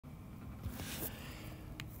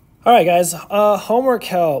All right, guys, homework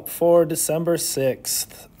help for December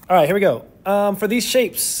 6th. All right, here we go. For these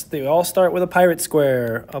shapes, they all start with a pirate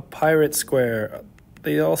square, a pirate square.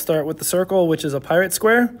 They all start with the circle, which is a pirate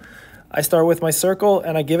square. I start with my circle,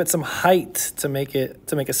 and I give it some height to make a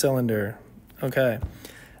cylinder. Okay.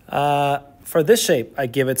 For this shape, I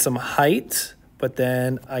give it some height, but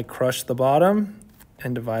then I crush the bottom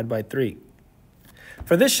and divide by 3.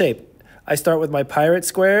 For this shape, I start with my pirate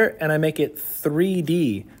square and I make it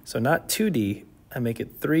 3D. So not 2D, I make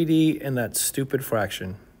it 3D in that stupid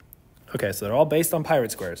fraction. Okay, so they're all based on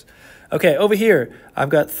pirate squares. Okay, over here, I've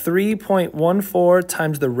got 3.14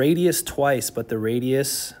 times the radius twice, but the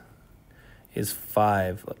radius is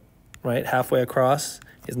 5, right? Halfway across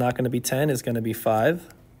is not going to be 10, it's going to be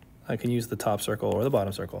 5. I can use the top circle or the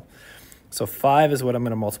bottom circle. So 5 is what I'm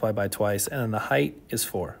going to multiply by twice, and then the height is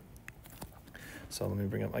 4. So let me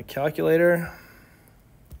bring up my calculator.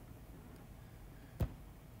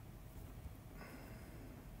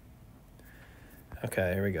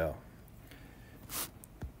 Okay, here we go.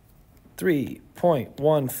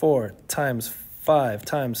 3.14 times 5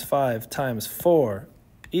 times 5 times 4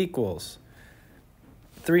 equals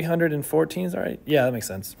 314, is that right? Yeah, that makes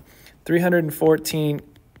sense. 314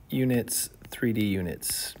 units, 3D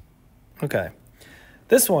units. Okay.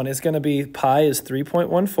 This one is going to be pi is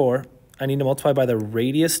 3.14. I need to multiply by the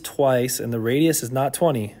radius twice, and the radius is not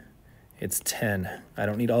 20, it's 10. I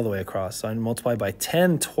don't need all the way across, so I multiply by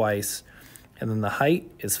 10 twice, and then the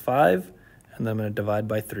height is 5, and then I'm going to divide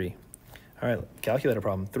by 3. All right, calculator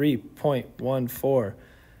problem. 3.14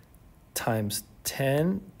 times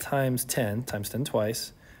 10 times 10 times 10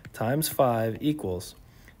 twice times 5 equals,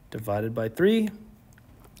 divided by 3,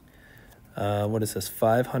 what is this,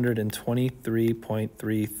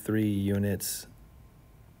 523.33 units,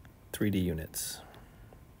 3D units.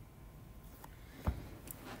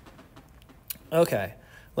 Okay,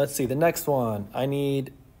 let's see, the next one. I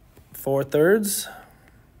need 4/3.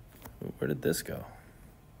 Where did this go?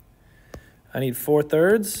 I need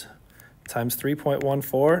 4/3 times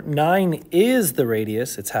 3.14. 9 is the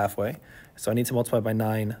radius, it's halfway. So I need to multiply by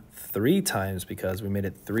 9 3 times because we made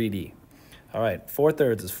it 3D. All right,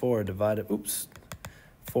 4/3 is 4 divided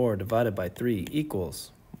by 3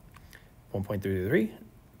 equals 1.33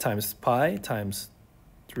 times pi times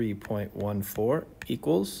 3.14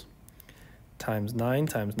 equals times 9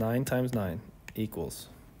 times 9 times 9 equals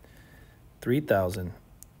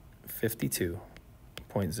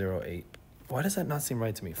 3,052.08. Why does that not seem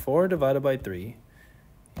right to me? 4 divided by 3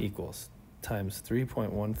 equals times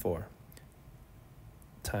 3.14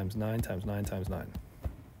 times 9 times 9 times 9.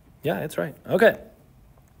 Yeah, it's right. Okay.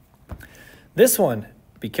 This one,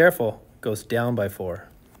 be careful, goes down by 4.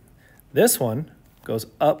 This one goes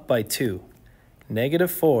up by 2.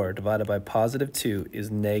 Negative 4 divided by positive 2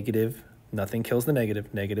 is negative. Nothing kills the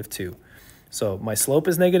negative, negative 2. So my slope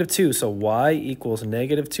is negative 2, so y equals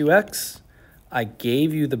negative 2x. I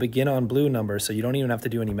gave you the begin on blue number, so you don't even have to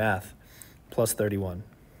do any math, plus 31.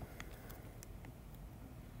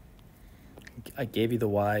 I gave you the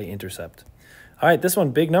y-intercept. All right, this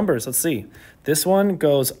one, big numbers. Let's see. This one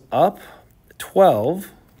goes up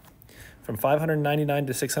 12. From 599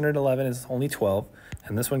 to 611 is only 12.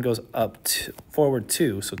 And this one goes up forward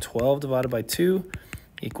 2. So 12 divided by 2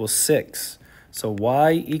 equals 6. So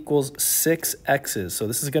y equals 6 x's. So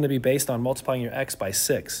this is going to be based on multiplying your x by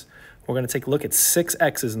 6. We're going to take a look at 6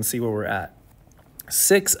 x's and see where we're at.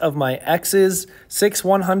 6 of my x's, 6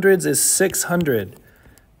 100s is 600.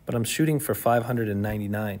 But I'm shooting for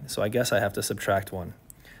 599. So I guess I have to subtract 1.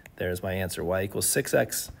 There's my answer. Y equals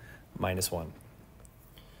 6x minus 1.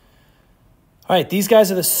 All right, these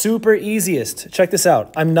guys are the super easiest. Check this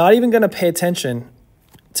out. I'm not even going to pay attention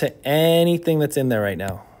to anything that's in there right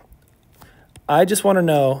now. I just want to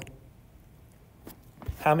know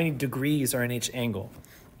how many degrees are in each angle.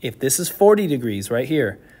 If this is 40 degrees right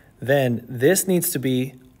here, then this needs to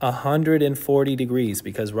be 140 degrees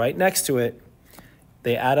because right next to it,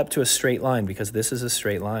 they add up to a straight line because this is a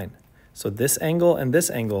straight line. So this angle and this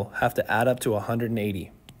angle have to add up to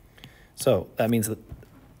 180. So that means that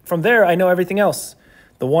from there, I know everything else.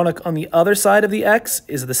 The one on the other side of the x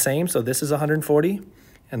is the same. So this is 140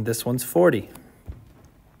 and this one's 40.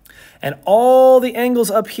 And all the angles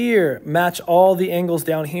up here match all the angles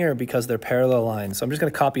down here because they're parallel lines. So I'm just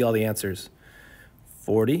going to copy all the answers.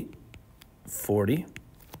 40, 40,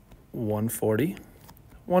 140,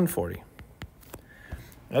 140.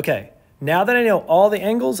 Okay, now that I know all the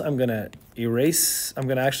angles, I'm going to erase. I'm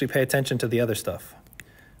going to actually pay attention to the other stuff,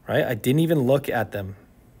 right? I didn't even look at them.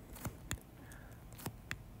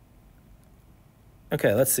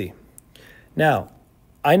 Okay, let's see. Now,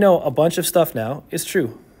 I know a bunch of stuff now is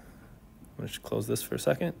true. going to close this for a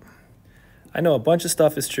second. I know a bunch of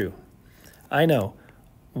stuff is true. I know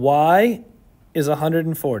y is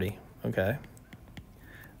 140, okay?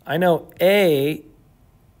 I know a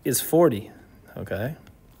is 40, okay?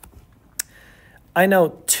 I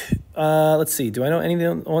know, let's see, do I know any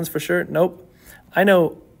of the ones for sure? Nope. I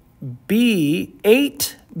know b,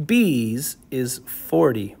 8 b's is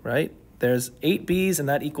 40, right? There's 8 b's and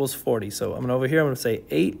that equals 40. So I'm over here, I'm gonna say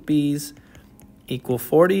 8 b's equal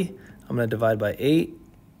 40. I'm gonna divide by 8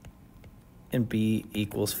 and b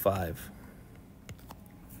equals 5.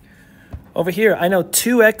 Over here, I know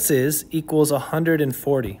 2 x's equals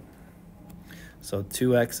 140. So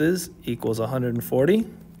 2 x's equals 140. I'm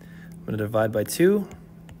going to divide by 2.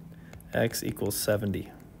 X equals 70.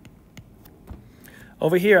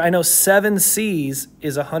 Over here, I know 7 c's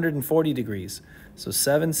is 140 degrees. So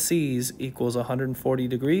 7 c's equals 140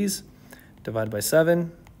 degrees. Divide by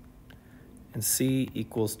 7. And c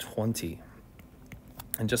equals 20.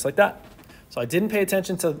 And just like that. So I didn't pay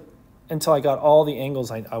attention until I got all the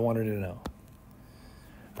angles I wanted to know.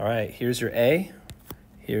 All right, here's your A,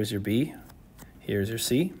 here's your B, here's your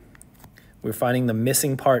C. We're finding the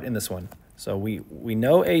missing part in this one. So we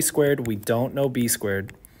know A squared, we don't know B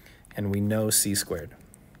squared, and we know C squared.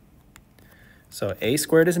 So A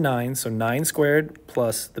squared is 9, so 9 squared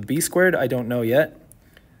plus the B squared, I don't know yet,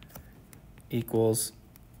 equals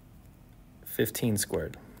 15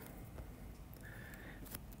 squared.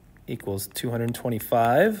 Equals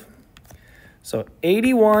 225. So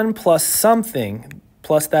 81 plus something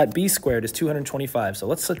plus that b squared is 225. So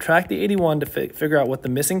let's subtract the 81 to figure out what the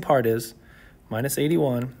missing part is. Minus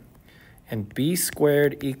 81. And b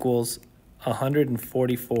squared equals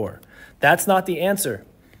 144. That's not the answer.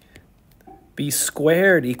 B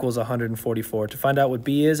squared equals 144. To find out what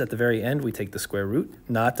b is at the very end, we take the square root.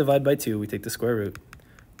 Not divide by 2, we take the square root.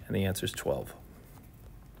 And the answer is 12.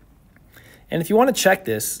 And if you want to check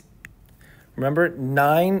this, remember,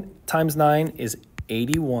 9 times 9 is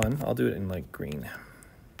 81. I'll do it in like green.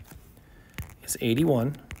 It's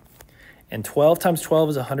 81. And 12 times 12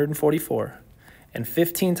 is 144. And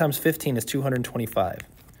 15 times 15 is 225.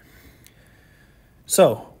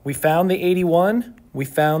 So we found the 81. We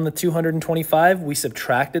found the 225. We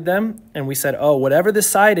subtracted them. And we said, oh, whatever this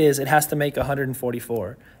side is, it has to make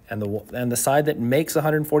 144. And the side that makes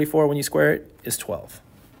 144 when you square it is 12.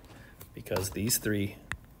 Because these three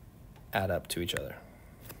add up to each other.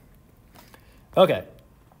 Okay,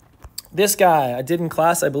 this guy I did in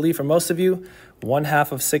class, I believe for most of you,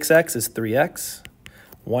 1/2 of 6x is 3x.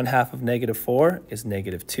 1/2 of -4 is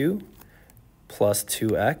 -2 plus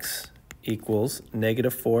 2x equals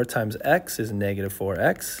 -4 times x is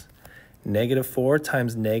 -4x. -4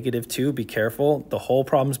 times -2, be careful, the whole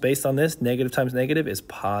problem's based on this. Negative times negative is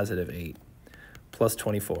 +8 plus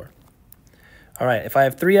 24. All right, if I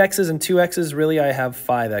have 3 x's and 2 x's, really I have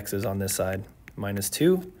 5 x's on this side.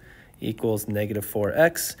 -2 equals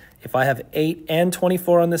 -4x. If I have 8 and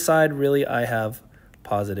 24 on this side, really I have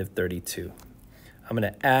 +32. I'm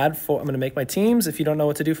going to add 4. I'm going to make my teams. If you don't know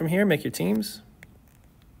what to do from here, make your teams.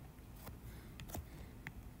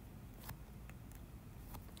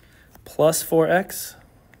 Plus 4x.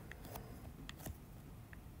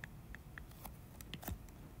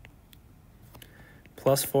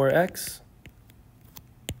 Plus 4x.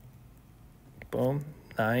 Boom.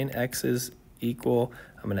 9x is equal.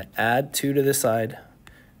 I'm going to add 2 to this side.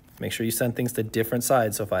 Make sure you send things to different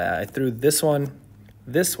sides. So if I threw this one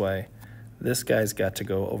this way, this guy's got to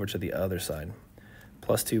go over to the other side.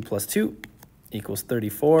 +2 plus 2 equals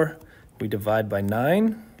 34. We divide by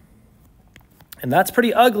 9. And that's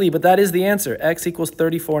pretty ugly, but that is the answer. X equals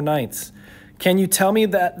 34/9. Can you tell me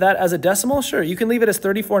that as a decimal? Sure, you can leave it as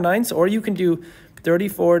 34/9, or you can do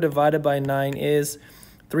 34 divided by 9 is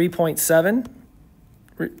 3.7.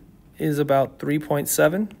 Is about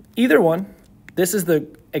 3.7. Either one. This is the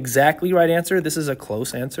exactly right answer. This is a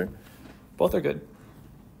close answer. Both are good.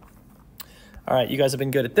 All right, you guys have been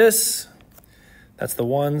good at this. That's the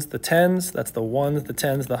ones, the tens. That's the ones, the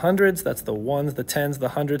tens, the hundreds. That's the ones, the tens, the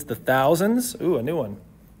hundreds, the thousands. Ooh, a new one.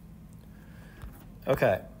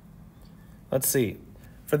 Okay, let's see.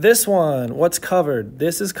 For this one, what's covered?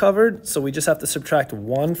 This is covered, so we just have to subtract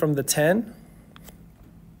 1 from the 10.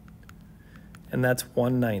 And that's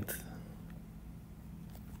 1/9.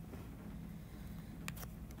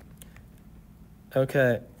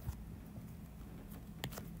 Okay.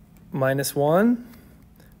 -1,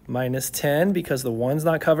 -10, because the 1's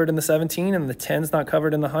not covered in the 17 and the 10's not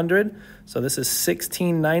covered in the 100. So this is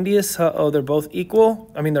 16/90. Oh, they're both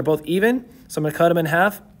equal. I mean, they're both even. So I'm going to cut them in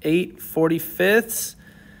half. 8/45.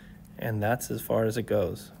 And that's as far as it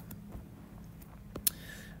goes.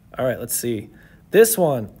 All right, let's see. This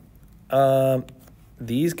one,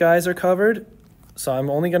 These guys are covered, so I'm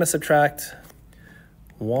only going to subtract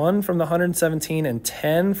 1 from the 117 and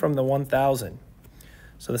 10 from the 1,000.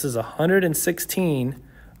 So this is 116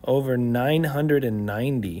 over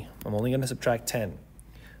 990. I'm only going to subtract 10.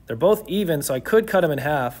 They're both even, so I could cut them in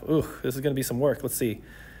half. Ooh, this is going to be some work. Let's see.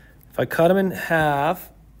 If I cut them in half,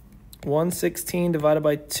 116 divided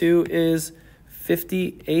by 2 is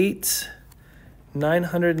 58.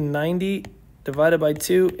 990 divided by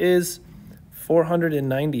 2 is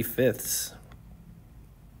 495ths.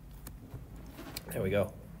 There we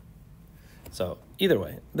go. So either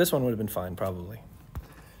way, this one would have been fine probably.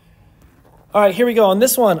 All right, here we go. On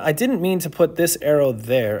this one, I didn't mean to put this arrow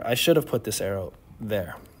there. I should have put this arrow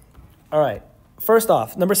there. All right, first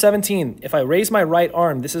off, number 17, if I raise my right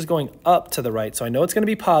arm, this is going up to the right. So I know it's going to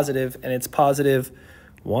be positive, and it's positive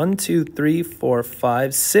 1, 2, 3, 4,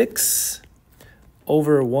 5, 6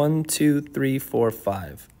 over 1, 2, 3, 4,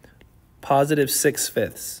 5. Positive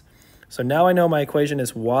 6/5. So now I know my equation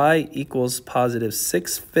is y equals positive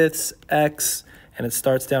 6/5 x, and it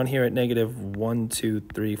starts down here at negative 1, 2,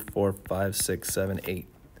 3, 4, 5, 6, 7, 8,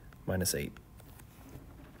 minus 8.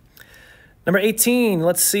 Number 18,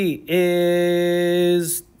 let's see,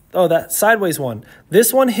 is, oh, that sideways one.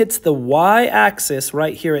 This one hits the y-axis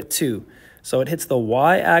right here at 2. So it hits the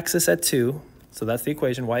y-axis at 2. So that's the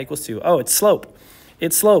equation, y equals 2. Oh, it's slope.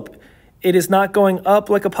 It's slope. It is not going up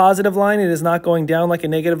like a positive line. It is not going down like a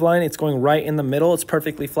negative line. It's going right in the middle. It's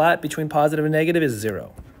perfectly flat. Between positive and negative is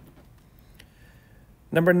 0.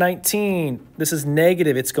 Number 19, this is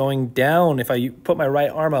negative. It's going down. If I put my right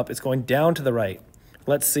arm up, it's going down to the right.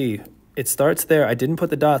 Let's see. It starts there. I didn't put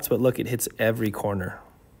the dots, but look, it hits every corner.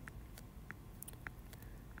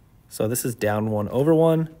 So this is down 1 over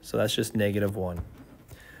 1, so that's just negative 1.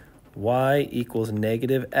 Y equals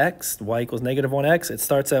negative x. Y equals negative 1x. It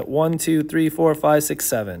starts at 1, 2, 3, 4, 5, 6,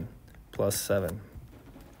 7, plus 7.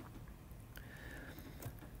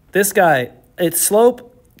 This guy, its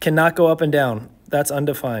slope cannot go up and down. That's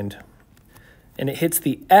undefined. And it hits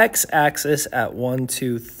the x-axis at 1,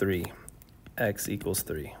 2, 3. X equals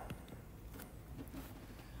 3.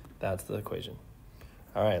 That's the equation.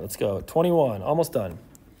 All right, let's go. 21, almost done.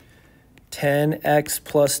 10x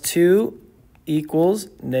plus 2 equals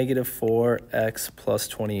negative 4x plus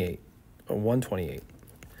 28, or 128.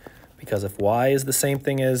 Because if y is the same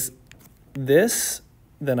thing as this,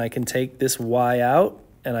 then I can take this y out,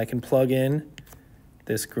 and I can plug in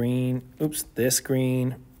this green, this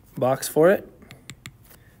green box for it.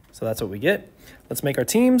 So that's what we get. Let's make our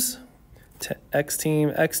teams. X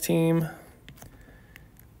team, X team,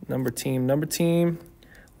 number team, number team.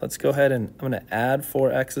 Let's go ahead and I'm going to add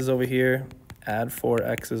 4 x's over here, add 4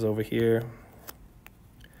 x's over here.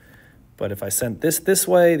 But if I send this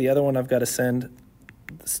way, the other one I've got to send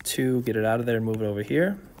this 2, get it out of there and move it over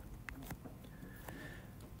here.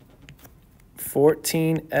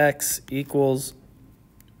 14x equals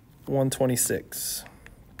 126.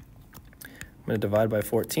 I'm going to divide by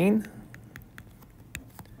 14.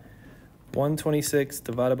 126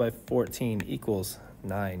 divided by 14 equals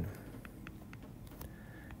 9.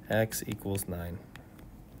 X equals 9.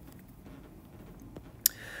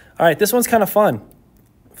 All right, this one's kind of fun.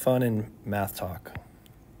 Fun in math talk.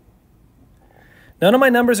 None of my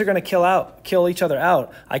numbers are going to kill each other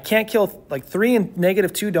out. I can't kill, like 3 and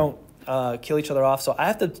negative 2 don't kill each other off, so I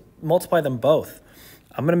have to multiply them both.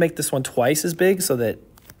 I'm going to make this one twice as big so that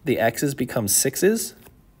the x's become 6's.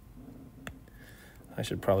 I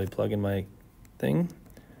should probably plug in my thing.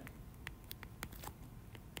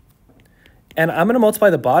 And I'm going to multiply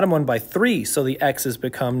the bottom one by 3 so the x's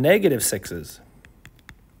become negative 6's.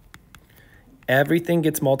 Everything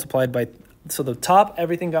gets multiplied by, so the top,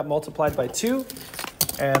 everything got multiplied by 2,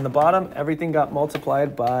 and the bottom, everything got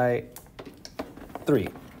multiplied by 3.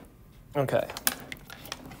 Okay.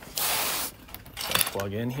 So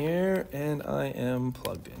plug in here, and I am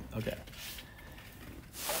plugged in. Okay.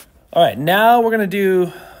 All right, now we're going to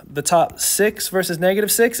do the top 6 versus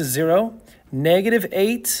negative 6 is 0. Negative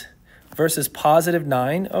 8 versus positive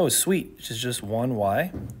 9. Oh, sweet, which is just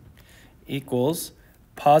 1y, equals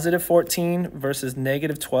positive 14 versus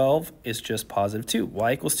negative 12 is just positive 2.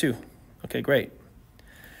 Y equals 2. Okay, great.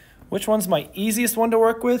 Which one's my easiest one to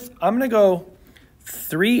work with? I'm going to go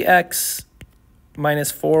 3x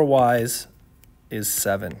minus 4y's is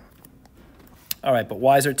 7. All right, but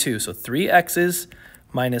y's are 2, so 3x's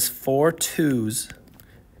minus 4 2's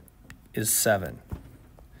is 7.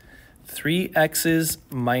 3x's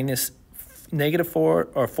minus negative 4,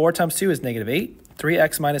 or 4 times 2 is negative 8.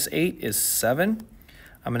 3x minus 8 is 7.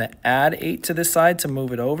 I'm going to add 8 to this side to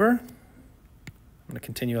move it over. I'm going to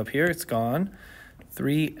continue up here. It's gone.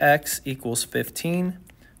 3x equals 15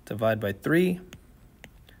 divide by 3,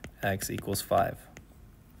 x equals 5.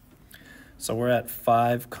 So we're at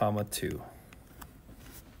 5, 2.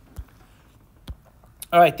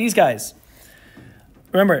 All right, these guys.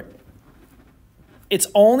 Remember, it's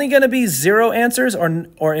only going to be 0 answers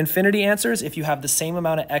or infinity answers if you have the same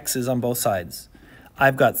amount of x's on both sides.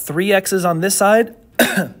 I've got 3 x's on this side.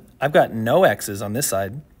 I've got no x's on this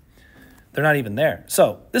side. They're not even there.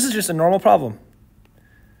 So this is just a normal problem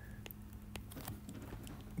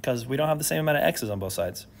because we don't have the same amount of x's on both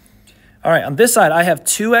sides. All right, on this side, I have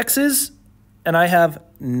 2 x's and I have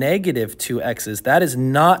negative 2 x's. That is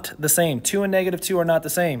not the same. 2 and negative 2 are not the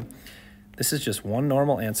same. This is just one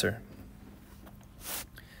normal answer.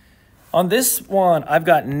 On this one, I've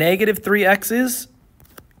got negative 3 x's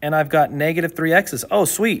and I've got negative 3 x's. Oh,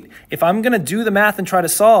 sweet. If I'm going to do the math and try to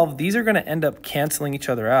solve, these are going to end up canceling each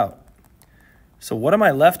other out. So what am I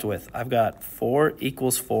left with? I've got 4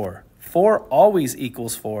 equals 4. 4 always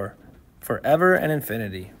equals 4, forever and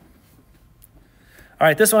infinity. All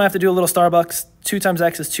right, this one I have to do a little Starbucks. 2 times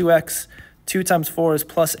x is 2x. 2 times 4 is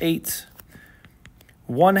plus 8.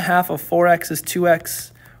 1/2 of 4x is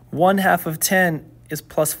 2x. 1/2 of 10 is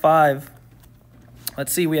plus 5.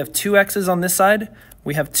 Let's see, we have 2 x's on this side.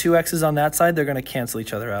 We have 2 x's on that side. They're going to cancel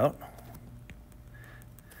each other out.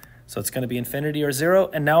 So it's going to be infinity or 0.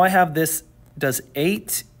 And now I have this. Does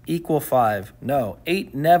 8 equal 5? No,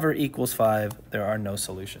 8 never equals 5. There are no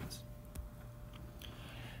solutions.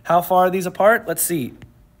 How far are these apart? Let's see.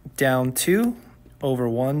 Down 2 over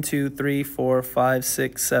 1, 2, 3, 4, 5,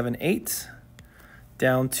 6, 7, 8.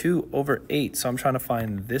 Down 2 over 8. So I'm trying to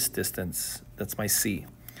find this distance. That's my c.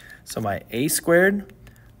 So my a squared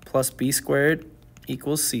plus b squared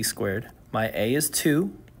equals c squared. My a is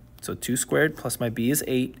 2. So 2 squared plus my b is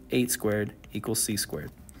 8. 8 squared equals c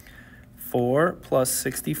squared. 4 plus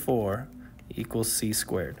 64 equals c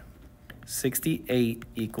squared. 68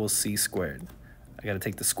 equals c squared. I got to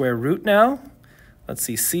take the square root now. Let's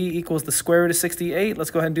see, c equals the square root of 68.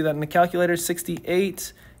 Let's go ahead and do that in the calculator.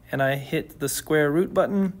 68, and I hit the square root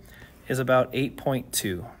button, is about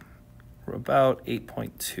 8.2. We're about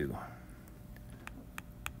 8.2.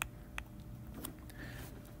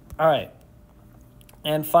 All right.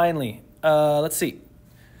 And finally, let's see.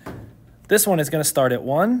 This one is going to start at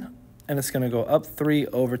 1. And it's going to go up 3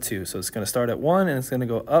 over 2. So it's going to start at 1, and it's going to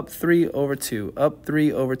go up 3 over 2, up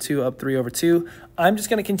 3 over 2, up 3 over 2. I'm just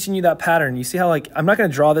going to continue that pattern. You see how, like, I'm not going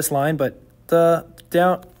to draw this line, but the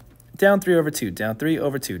down 3 over 2, down 3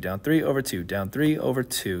 over 2, down 3 over 2, down 3 over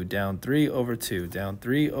 2, down 3 over 2, down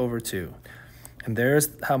 3 over 2. And there's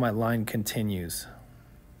how my line continues.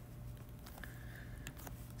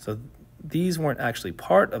 So these weren't actually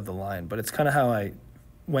part of the line, but it's kind of how I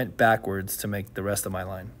went backwards to make the rest of my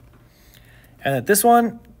line. And at this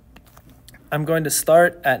one, I'm going to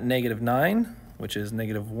start at -9, which is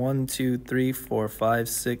 -1, 2, 3, 4, 5,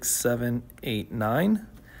 6, 7, 8, 9.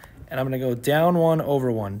 And I'm going to go down 1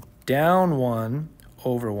 over 1, down 1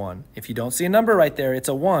 over 1. If you don't see a number right there, it's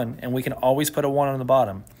a 1, and we can always put a 1 on the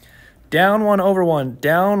bottom. Down 1 over 1,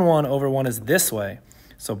 down 1 over 1 is this way.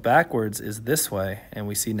 So backwards is this way, and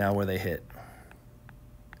we see now where they hit.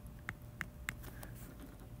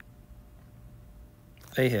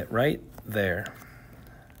 They hit right there.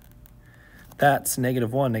 That's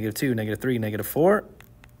 -1, -2, -3, -4,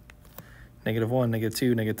 -1,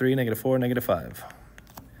 -2, -3, -4, -5.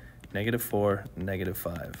 -4,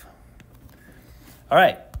 -5. All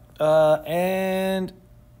right. And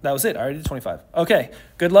that was it. I already did 25. Okay.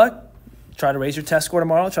 Good luck. Try to raise your test score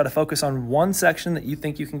tomorrow. Try to focus on one section that you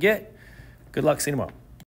think you can get. Good luck. See you tomorrow.